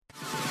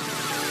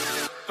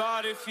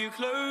But if you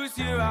close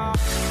your eyes.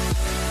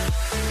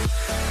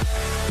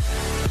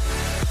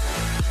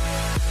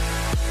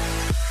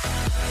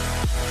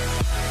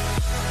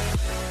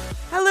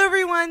 Hello,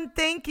 everyone.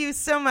 Thank you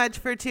so much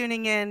for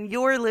tuning in.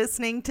 You're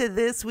listening to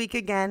This Week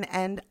Again,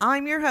 and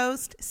I'm your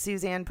host,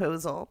 Suzanne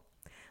Posel.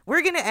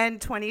 We're going to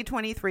end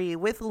 2023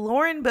 with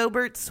Lauren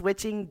Boebert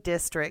switching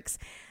districts,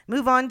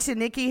 move on to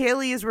Nikki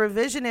Haley's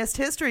revisionist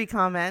history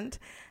comment,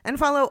 and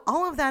follow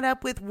all of that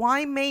up with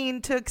why Maine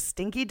took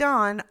Stinky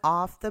Don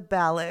off the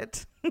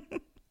ballot.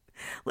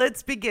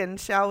 Let's begin,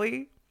 shall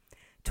we?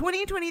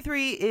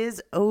 2023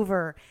 is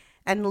over,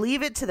 and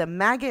leave it to the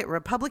maggot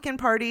Republican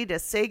Party to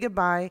say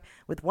goodbye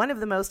with one of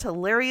the most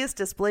hilarious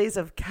displays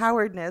of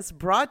cowardness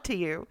brought to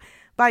you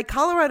by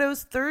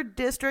Colorado's 3rd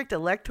District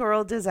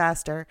electoral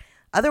disaster,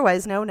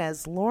 otherwise known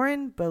as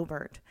Lauren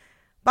Boebert.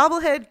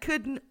 Bobblehead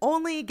could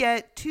only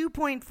get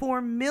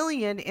 $2.4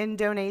 million in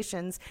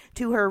donations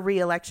to her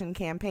re-election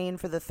campaign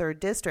for the 3rd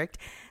District,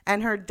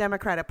 and her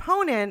Democrat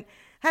opponent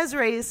has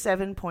raised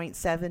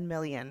 $7.7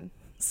 million.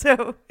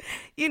 So,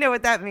 you know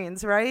what that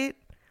means, right?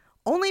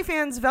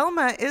 OnlyFans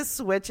Velma is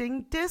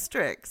switching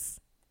districts.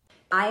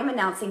 I am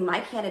announcing my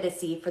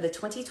candidacy for the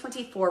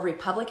 2024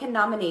 Republican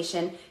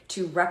nomination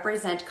to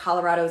represent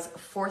Colorado's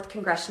 4th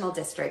Congressional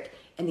District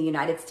in the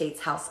United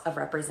States House of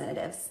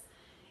Representatives.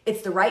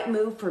 It's the right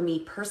move for me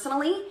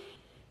personally.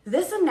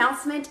 This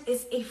announcement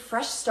is a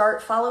fresh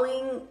start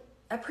following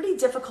a pretty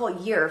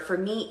difficult year for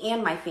me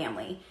and my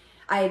family.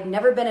 I had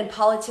never been in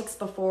politics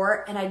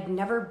before, and I'd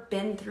never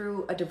been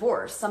through a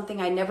divorce,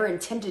 something I never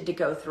intended to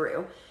go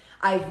through.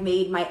 I've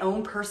made my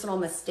own personal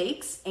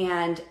mistakes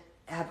and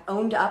have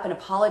owned up and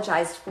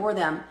apologized for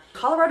them.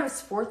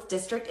 Colorado's 4th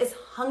District is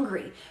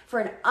hungry for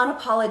an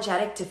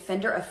unapologetic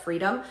defender of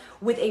freedom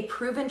with a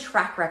proven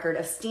track record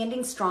of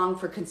standing strong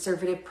for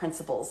conservative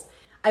principles.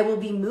 I will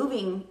be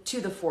moving to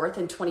the 4th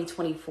in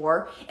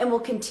 2024 and will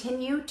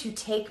continue to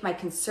take my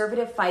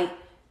conservative fight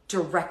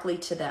directly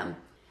to them.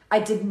 I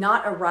did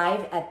not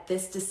arrive at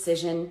this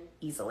decision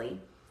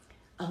easily.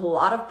 A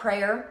lot of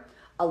prayer,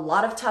 a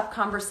lot of tough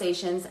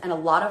conversations, and a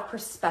lot of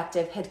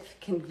perspective had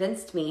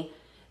convinced me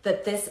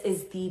that this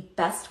is the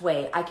best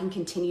way I can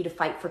continue to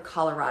fight for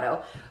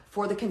Colorado,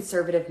 for the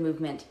conservative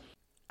movement.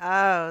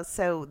 Oh,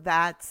 so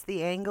that's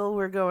the angle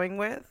we're going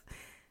with?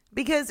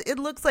 Because it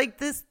looks like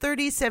this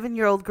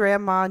 37-year-old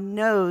grandma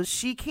knows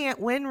she can't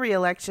win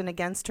re-election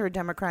against her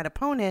Democrat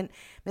opponent,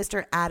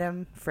 Mr.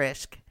 Adam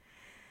Frisch.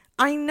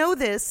 I know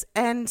this,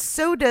 and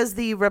so does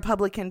the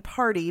Republican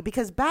Party,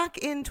 because back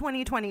in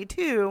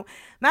 2022,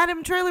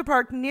 Madam Trailer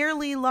Park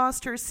nearly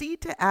lost her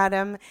seat to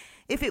Adam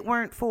if it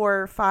weren't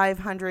for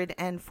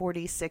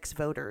 546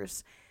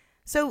 voters.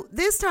 So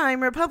this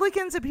time,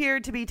 Republicans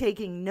appeared to be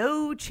taking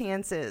no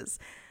chances.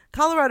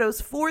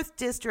 Colorado's 4th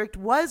District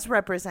was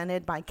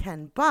represented by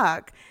Ken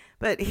Buck,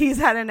 but he's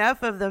had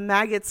enough of the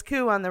maggots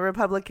coup on the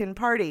Republican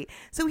Party,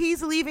 so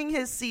he's leaving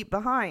his seat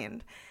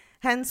behind.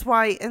 Hence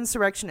why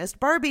insurrectionist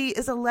Barbie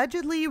is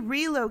allegedly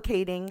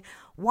relocating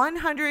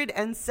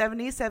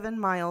 177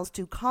 miles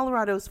to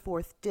Colorado's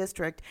 4th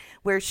District,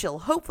 where she'll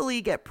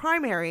hopefully get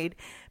primaried,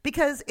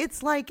 because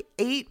it's like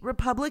 8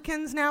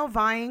 Republicans now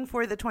vying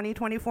for the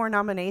 2024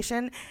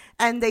 nomination,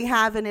 and they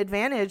have an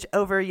advantage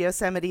over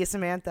Yosemite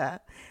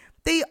Samantha.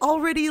 They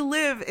already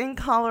live in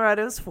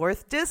Colorado's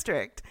 4th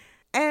District.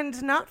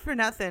 And not for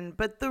nothing,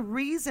 but the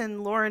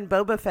reason Lauren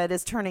Boebert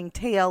is turning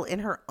tail in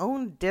her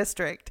own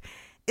district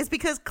is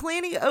because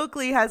Clanny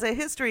Oakley has a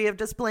history of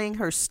displaying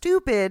her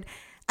stupid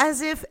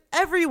as if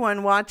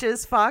everyone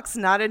watches Fox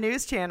Not a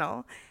News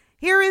Channel.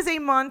 Here is a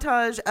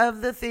montage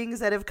of the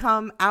things that have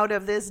come out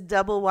of this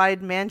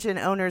double-wide mansion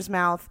owner's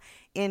mouth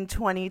in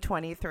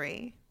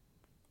 2023.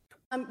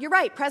 You're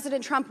right.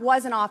 President Trump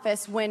was in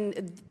office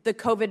when the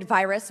COVID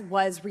virus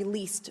was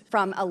released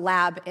from a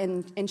lab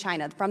in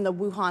China, from the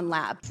Wuhan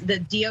lab. The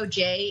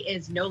DOJ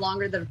is no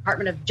longer the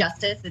Department of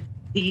Justice. It's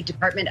the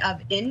Department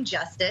of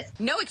Injustice.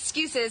 No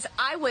excuses.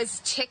 I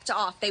was ticked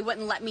off. They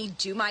wouldn't let me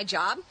do my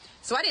job,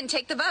 so I didn't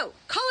take the vote.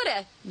 Call it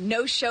a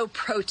no-show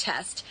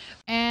protest.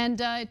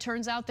 And it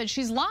turns out that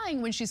she's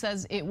lying when she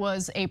says it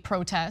was a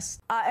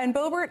protest. And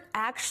Boebert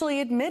actually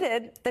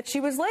admitted that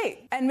she was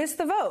late and missed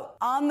the vote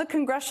on the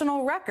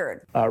congressional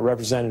record.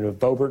 Representative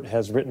Boebert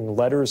has written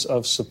letters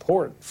of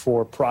support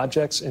for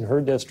projects in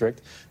her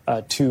district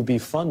to be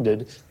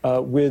funded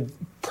with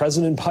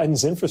President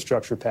Biden's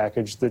infrastructure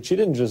package that she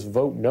didn't just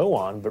vote no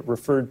on, but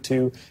referred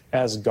to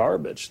as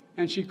garbage.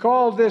 And she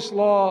called this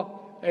law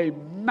a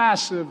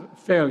massive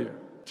failure.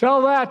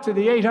 Tell that to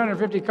the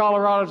 850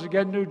 Coloradans that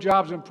get new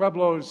jobs in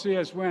Pueblo and see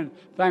us win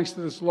thanks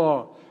to this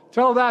law.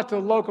 Tell that to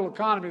the local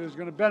economy that's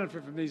going to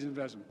benefit from these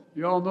investments.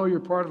 You all know you're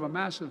part of a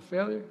massive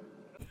failure?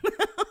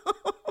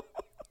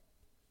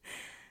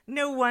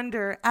 No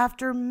wonder,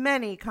 after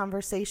many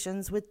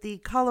conversations with the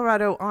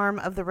Colorado arm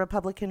of the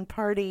Republican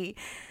Party,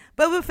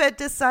 Boebert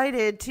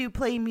decided to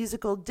play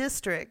musical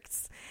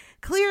districts.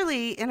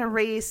 Clearly, in a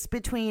race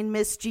between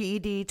Miss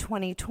GED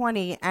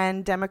 2020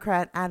 and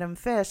Democrat Adam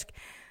Frisch,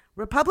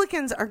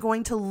 Republicans are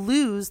going to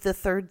lose the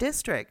 3rd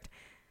district.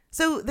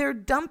 So they're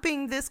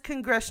dumping this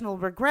congressional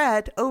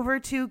regret over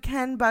to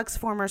Ken Buck's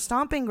former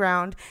stomping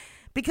ground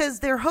because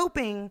they're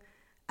hoping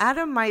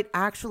Adam might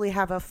actually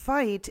have a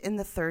fight in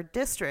the 3rd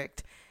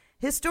District.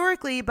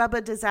 Historically,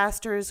 Bubba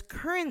Disaster's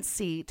current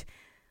seat,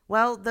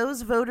 well,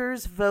 those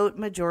voters vote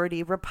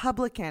majority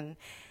Republican.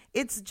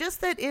 It's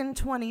just that in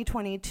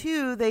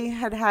 2022, they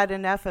had had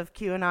enough of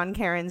QAnon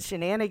Karen's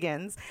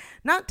shenanigans,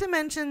 not to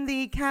mention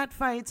the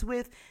catfights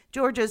with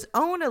Georgia's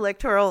own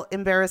electoral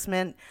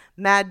embarrassment,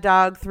 Mad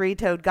Dog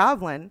Three-Toed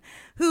Goblin,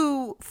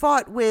 who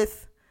fought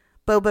with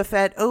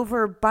Boebert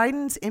over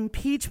Biden's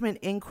impeachment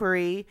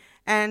inquiry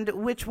and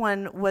which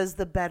one was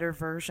the better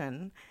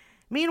version.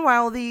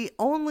 Meanwhile, the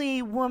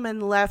only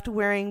woman left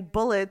wearing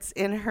bullets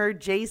in her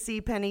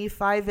JCPenney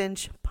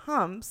 5-inch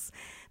pumps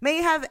may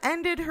have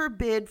ended her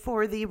bid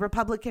for the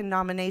Republican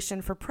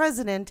nomination for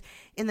president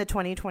in the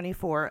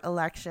 2024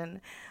 election.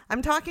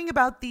 I'm talking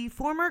about the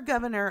former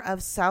governor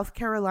of South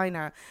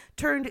Carolina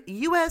turned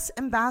U.S.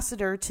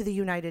 ambassador to the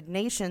United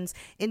Nations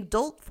in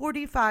Dolt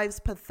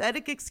 45's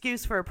pathetic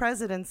excuse for a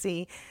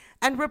presidency,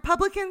 and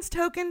Republicans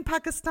token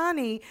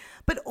Pakistani,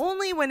 but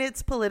only when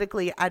it's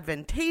politically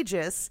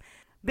advantageous,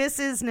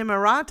 Mrs.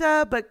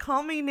 Nimarata, but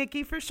call me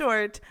Nikki for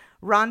short,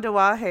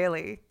 Nikki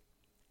Haley.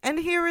 And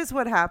here is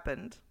what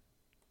happened.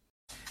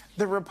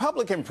 The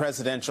Republican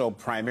presidential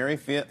primary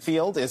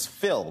field is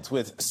filled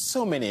with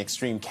so many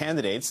extreme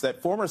candidates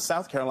that former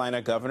South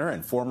Carolina governor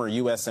and former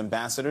U.S.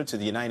 ambassador to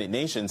the United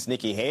Nations,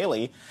 Nikki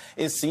Haley,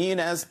 is seen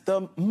as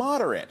the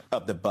moderate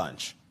of the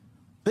bunch.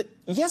 But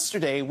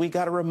yesterday, we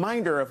got a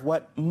reminder of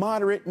what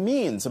moderate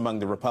means among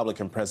the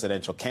Republican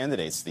presidential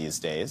candidates these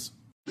days.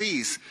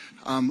 Please,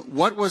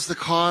 what was the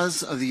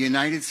cause of the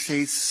United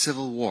States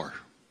Civil War?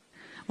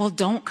 Well,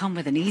 don't come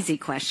with an easy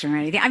question or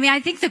anything. I mean, I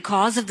think the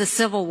cause of the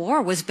Civil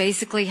War was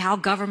basically how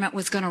government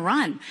was going to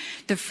run,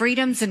 the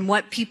freedoms and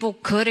what people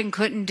could and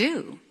couldn't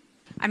do.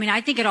 I mean, I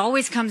think it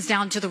always comes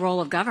down to the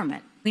role of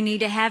government. We need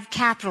to have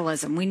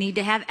capitalism. We need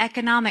to have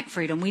economic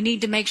freedom. We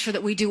need to make sure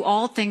that we do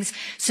all things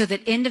so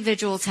that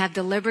individuals have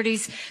the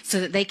liberties so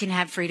that they can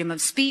have freedom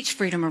of speech,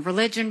 freedom of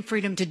religion,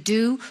 freedom to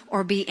do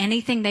or be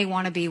anything they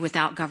want to be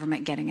without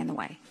government getting in the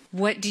way.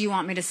 What do you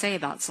want me to say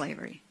about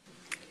slavery?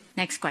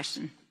 Next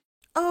question.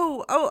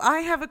 Oh, I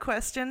have a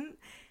question.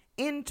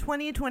 In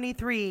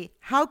 2023,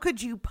 how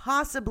could you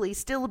possibly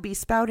still be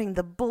spouting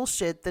the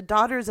bullshit the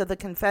Daughters of the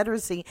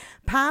Confederacy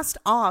passed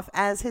off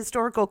as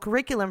historical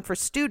curriculum for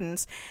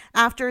students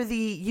after the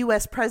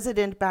U.S.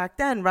 president back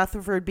then,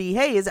 Rutherford B.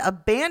 Hayes,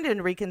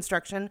 abandoned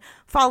Reconstruction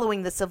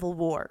following the Civil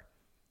War?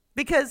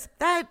 Because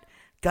that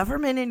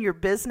government in your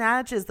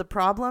biznatch is the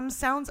problem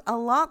sounds a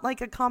lot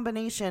like a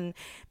combination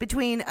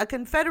between a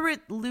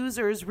Confederate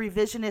loser's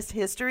revisionist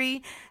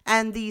history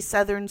and the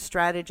Southern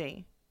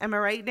strategy. Am I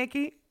right,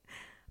 Nikki?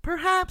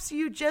 Perhaps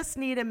you just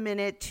need a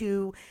minute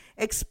to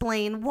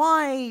explain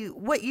why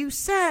what you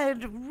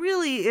said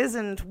really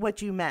isn't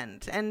what you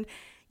meant, and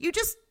you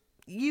just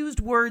used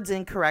words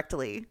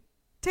incorrectly.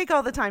 Take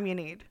all the time you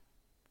need.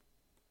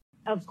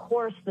 Of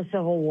course, the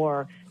Civil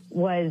War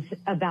was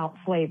about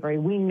slavery.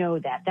 We know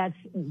that.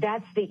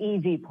 That's the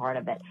easy part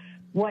of it.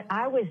 What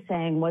I was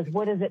saying was,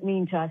 what does it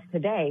mean to us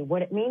today?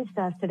 What it means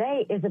to us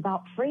today is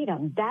about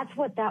freedom. That's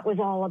what that was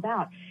all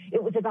about.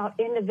 It was about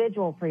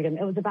individual freedom.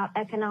 It was about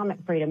economic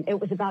freedom.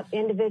 It was about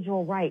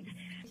individual rights.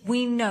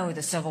 We know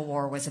the Civil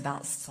War was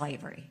about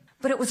slavery,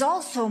 but it was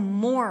also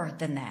more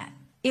than that.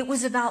 It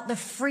was about the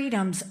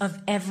freedoms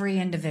of every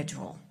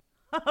individual.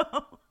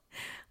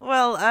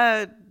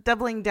 Well,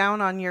 doubling down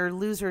on your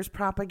loser's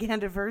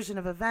propaganda version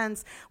of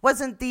events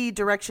wasn't the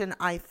direction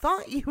I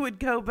thought you would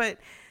go, but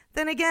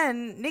then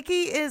again,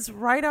 Nikki is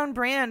right on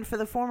brand for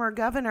the former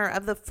governor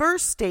of the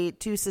first state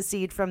to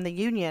secede from the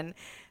Union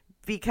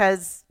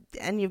because,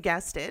 and you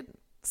guessed it,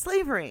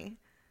 slavery.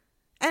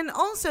 And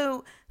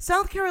also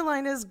South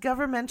Carolina's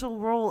governmental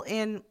role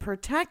in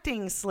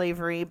protecting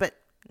slavery, but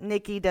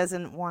Nikki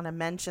doesn't want to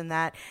mention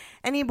that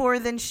any more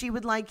than she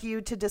would like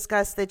you to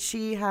discuss that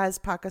she has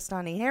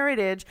Pakistani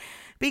heritage,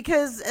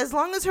 because as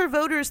long as her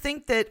voters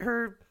think that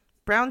her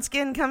brown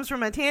skin comes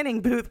from a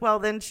tanning booth, well,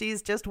 then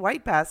she's just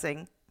white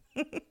passing.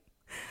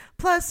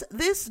 Plus,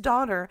 this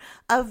daughter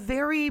of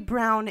very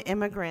brown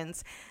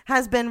immigrants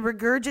has been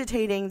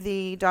regurgitating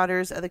the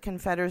Daughters of the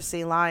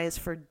Confederacy lies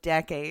for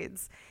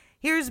decades.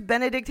 Here's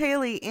Benedict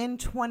Haley in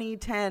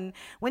 2010,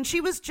 when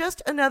she was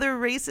just another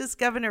racist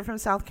governor from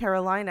South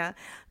Carolina,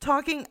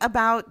 talking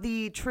about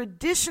the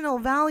traditional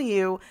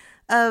value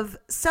of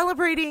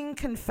celebrating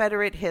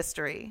Confederate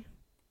history.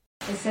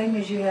 The same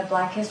as you have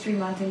Black History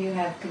Month and you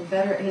have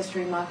Confederate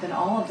History Month and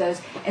all of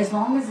those, as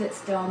long as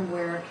it's done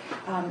where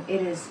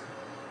it is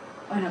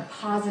in a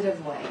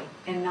positive way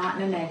and not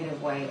in a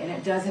negative way, and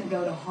it doesn't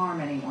go to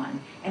harm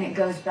anyone, and it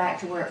goes back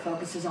to where it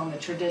focuses on the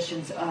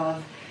traditions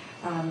of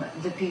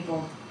the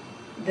people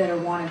that are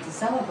wanting to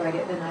celebrate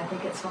it, then I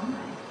think it's fine.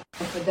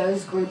 For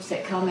those groups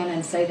that come in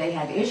and say they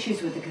have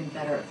issues with the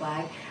Confederate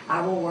flag,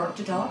 I will work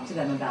to talk to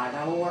them about it.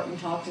 I will work and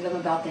talk to them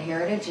about the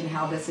heritage and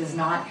how this is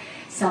not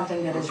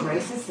something that is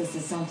racist. This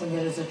is something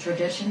that is a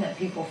tradition that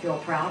people feel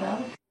proud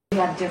of. We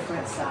have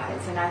different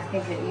sides, and I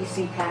think that you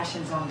see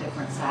passions on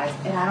different sides,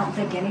 and I don't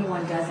think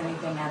anyone does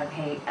anything out of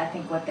hate. I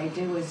think what they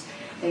do is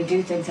they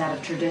do things out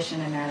of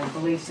tradition and out of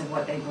beliefs of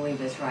what they believe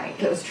is right.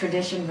 It was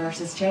tradition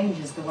versus change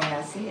is the way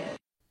I see it.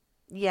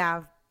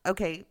 Yeah,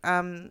 okay,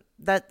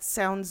 that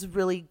sounds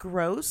really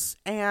gross,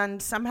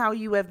 and somehow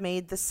you have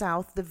made the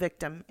South the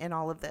victim in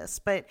all of this.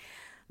 But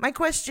my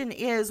question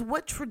is,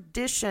 what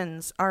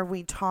traditions are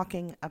we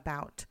talking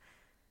about?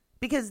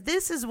 Because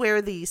this is where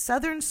the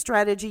Southern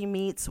strategy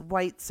meets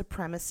white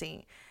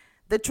supremacy.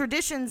 The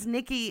traditions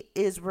Nikki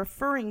is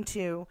referring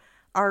to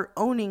are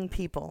owning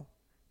people,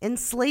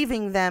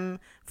 enslaving them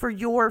for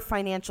your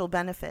financial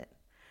benefit,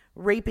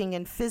 raping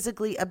and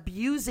physically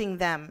abusing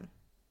them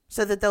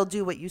so that they'll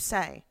do what you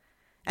say,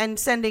 and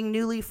sending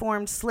newly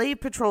formed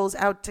slave patrols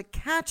out to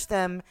catch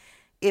them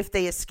if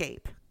they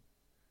escape.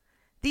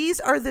 These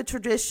are the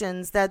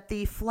traditions that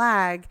the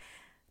flag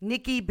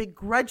Nikki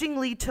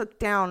begrudgingly took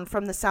down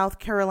from the South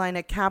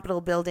Carolina Capitol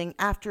building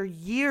after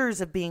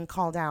years of being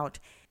called out,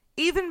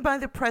 even by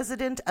the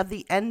president of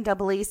the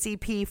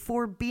NAACP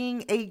for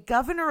being a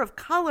governor of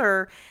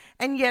color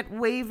and yet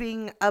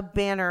waving a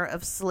banner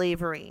of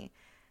slavery.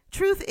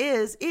 Truth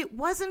is, it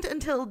wasn't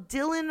until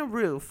Dylan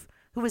Roof,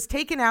 who was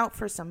taken out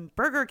for some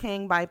Burger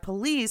King by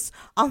police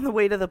on the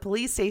way to the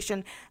police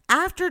station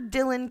after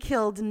Dylan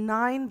killed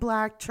 9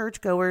 black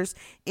churchgoers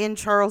in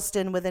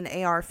Charleston with an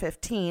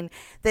AR-15,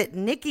 that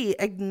Nikki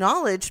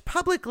acknowledged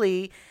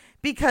publicly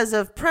because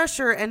of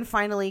pressure and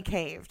finally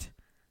caved.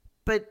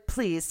 But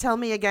please tell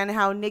me again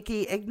how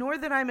Nikki, ignore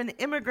that I'm an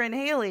immigrant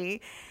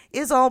Haley,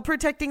 is all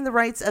protecting the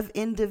rights of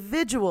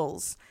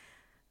individuals.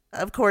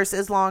 Of course,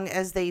 as long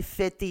as they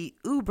fit the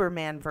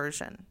Uberman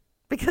version.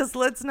 Because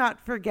let's not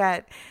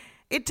forget,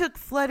 it took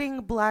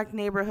flooding black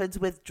neighborhoods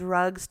with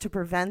drugs to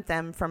prevent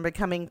them from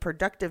becoming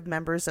productive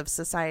members of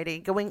society,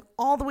 going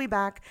all the way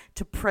back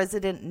to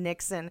President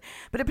Nixon.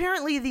 But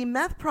apparently the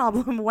meth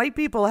problem white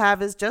people have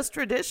is just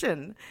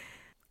tradition,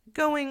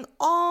 going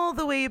all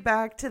the way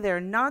back to their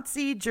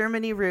Nazi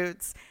Germany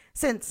roots,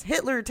 since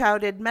Hitler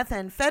touted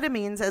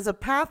methamphetamines as a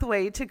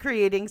pathway to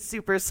creating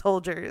super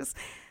soldiers.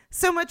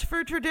 So much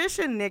for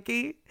tradition,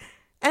 Nikki.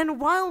 And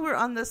while we're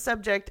on the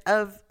subject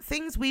of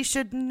things we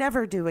should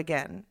never do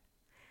again,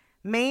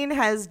 Maine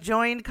has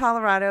joined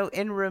Colorado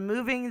in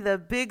removing the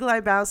Big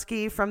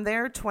Lebowski from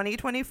their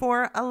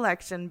 2024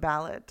 election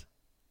ballot.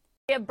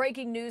 We have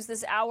breaking news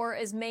this hour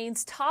as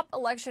Maine's top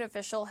election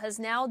official has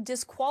now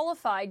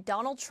disqualified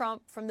Donald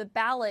Trump from the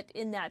ballot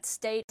in that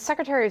state.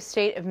 Secretary of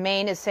State of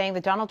Maine is saying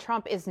that Donald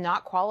Trump is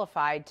not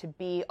qualified to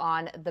be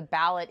on the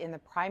ballot in the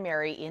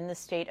primary in the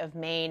state of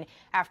Maine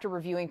after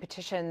reviewing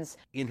petitions.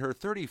 In her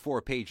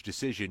 34-page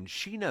decision,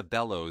 Sheena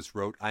Bellows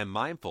wrote, "I'm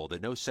mindful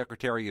that no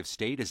Secretary of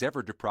State has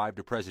ever deprived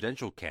a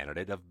presidential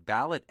candidate of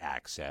ballot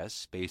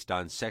access based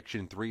on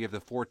Section 3 of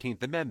the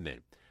 14th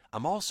Amendment.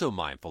 I'm also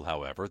mindful,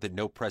 however, that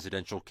no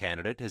presidential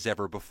candidate has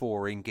ever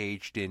before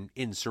engaged in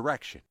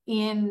insurrection."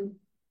 In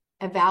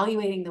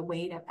evaluating the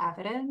weight of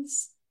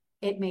evidence,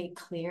 it made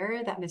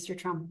clear that Mr.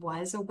 Trump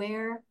was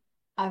aware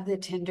of the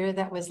tinder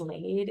that was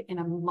laid in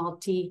a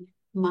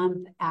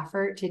multi-month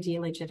effort to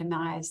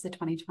delegitimize the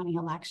 2020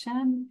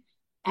 election,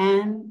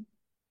 and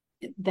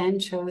then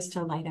chose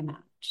to light a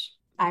match.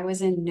 I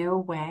was in no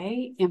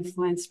way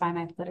influenced by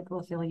my political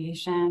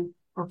affiliation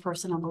or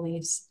personal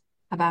beliefs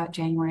about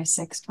January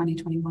 6,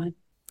 2021.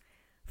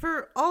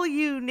 For all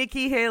you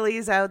Nikki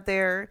Haleys out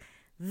there,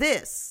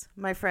 this,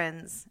 my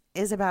friends,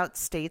 is about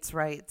states'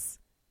 rights.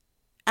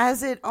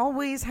 As it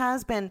always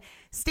has been,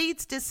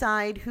 states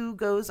decide who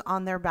goes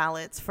on their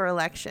ballots for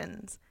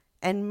elections.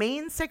 And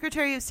Maine's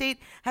Secretary of State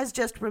has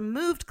just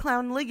removed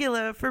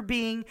Clownligula for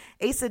being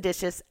a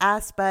seditious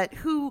assbutt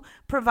who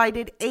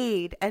provided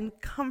aid and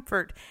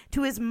comfort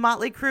to his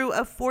motley crew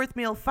of fourth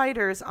meal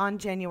fighters on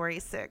January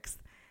 6th.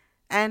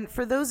 And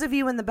for those of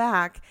you in the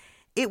back,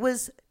 it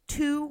was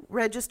 2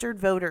 registered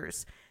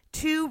voters,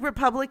 2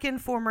 Republican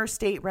former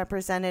state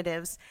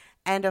representatives,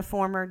 and a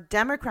former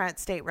Democrat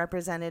state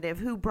representative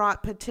who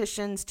brought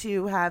petitions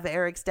to have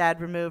Eric's dad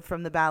removed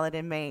from the ballot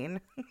in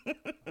Maine.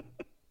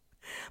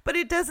 But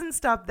it doesn't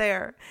stop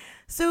there.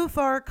 So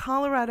far,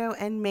 Colorado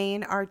and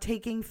Maine are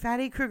taking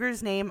Fatty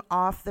Kruger's name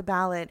off the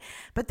ballot,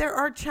 but there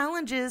are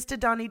challenges to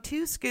Donnie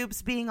Two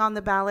Scoops being on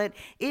the ballot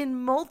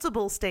in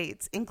multiple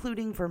states,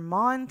 including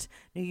Vermont,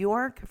 New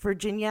York,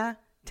 Virginia,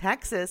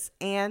 Texas,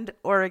 and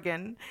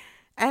Oregon.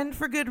 And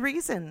for good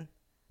reason.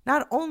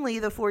 Not only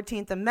the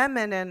 14th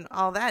Amendment and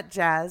all that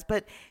jazz,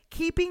 but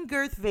keeping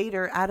Girth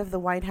Vader out of the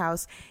White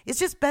House is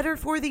just better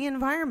for the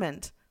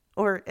environment,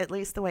 or at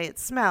least the way it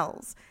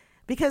smells,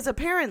 because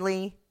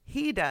apparently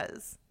he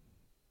does.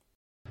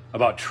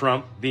 About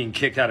Trump being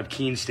kicked out of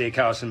Keen's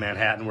Steakhouse in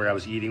Manhattan, where I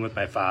was eating with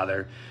my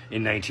father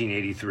in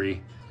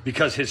 1983,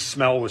 because his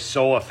smell was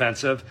so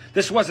offensive.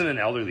 This wasn't an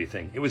elderly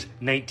thing. It was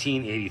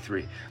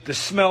 1983. The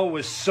smell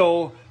was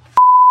so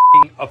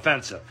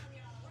offensive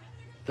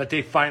that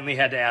they finally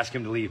had to ask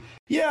him to leave.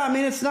 Yeah, I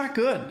mean, it's not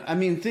good. I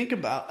mean, think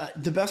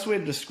about the best way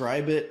to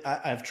describe it.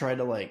 I've tried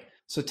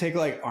to take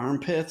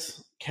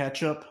armpits,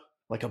 ketchup,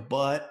 like a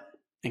butt,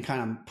 and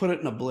kind of put it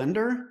in a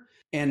blender.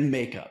 and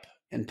makeup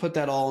and put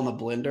that all in a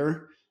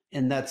blender,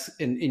 and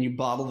and you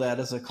bottle that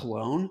as a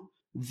cologne.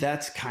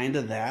 That's kind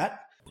of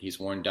that. He's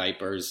worn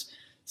diapers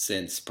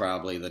since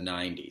probably the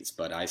 90s,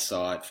 but I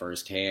saw it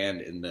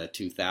firsthand in the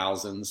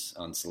 2000s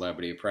on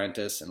Celebrity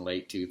Apprentice in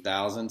late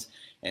 2000s,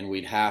 and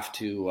we'd have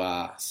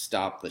to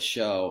stop the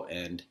show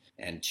and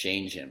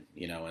change him,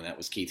 and that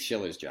was Keith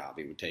Schiller's job.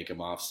 He would take him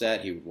off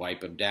set, he would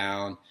wipe him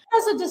down. It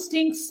has a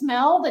distinct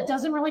smell that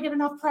doesn't really get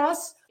enough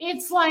press.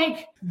 It's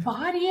like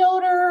body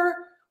odor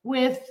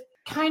with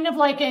kind of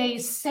like a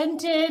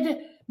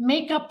scented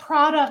makeup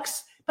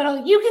products,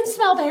 but you can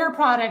smell the hair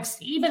products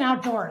even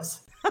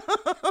outdoors.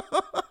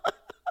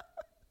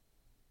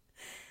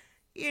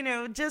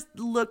 Just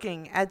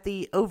looking at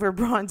the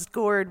over-bronzed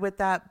gourd with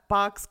that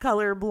box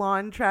color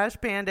blonde trash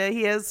panda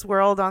he has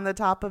swirled on the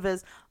top of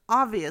his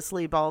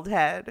obviously bald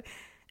head.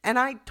 And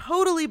I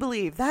totally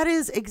believe that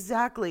is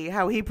exactly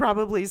how he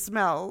probably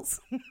smells.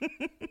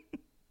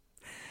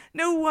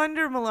 No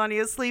wonder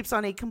Melania sleeps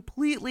on a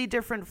completely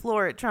different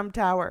floor at Trump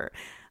Tower.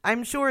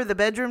 I'm sure the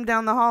bedroom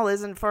down the hall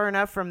isn't far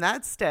enough from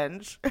that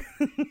stench.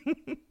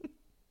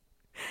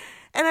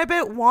 And I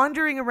bet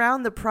wandering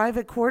around the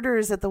private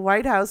quarters at the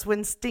White House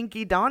when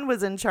Stinky Don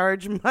was in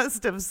charge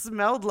must have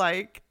smelled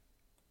like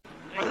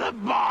the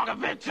bog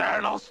of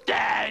eternal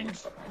stench.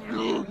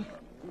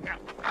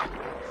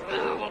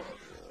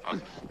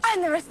 I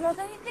never smelled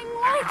anything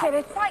like it.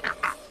 It's like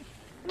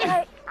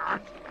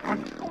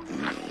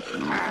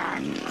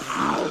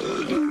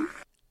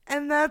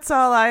And that's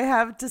all I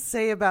have to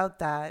say about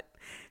that.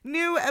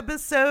 New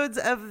episodes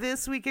of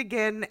This Week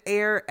Again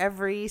air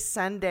every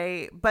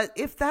Sunday, but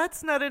if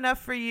that's not enough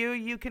for you,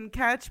 you can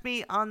catch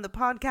me on the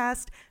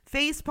podcast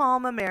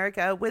Facepalm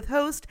America with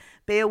host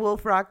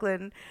Beowulf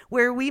Rockland,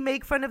 where we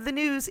make fun of the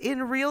news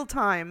in real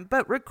time,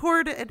 but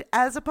record it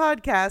as a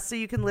podcast so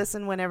you can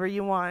listen whenever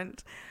you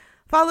want.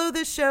 Follow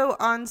the show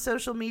on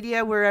social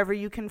media wherever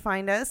you can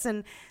find us.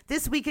 And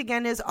This Week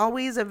Again is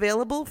always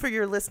available for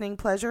your listening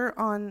pleasure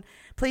on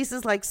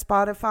places like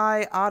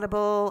Spotify,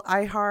 Audible,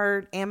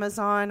 iHeart,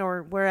 Amazon,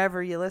 or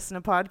wherever you listen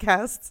to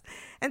podcasts.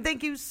 And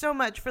thank you so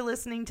much for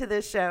listening to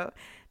this show.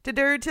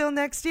 Till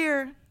next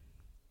year.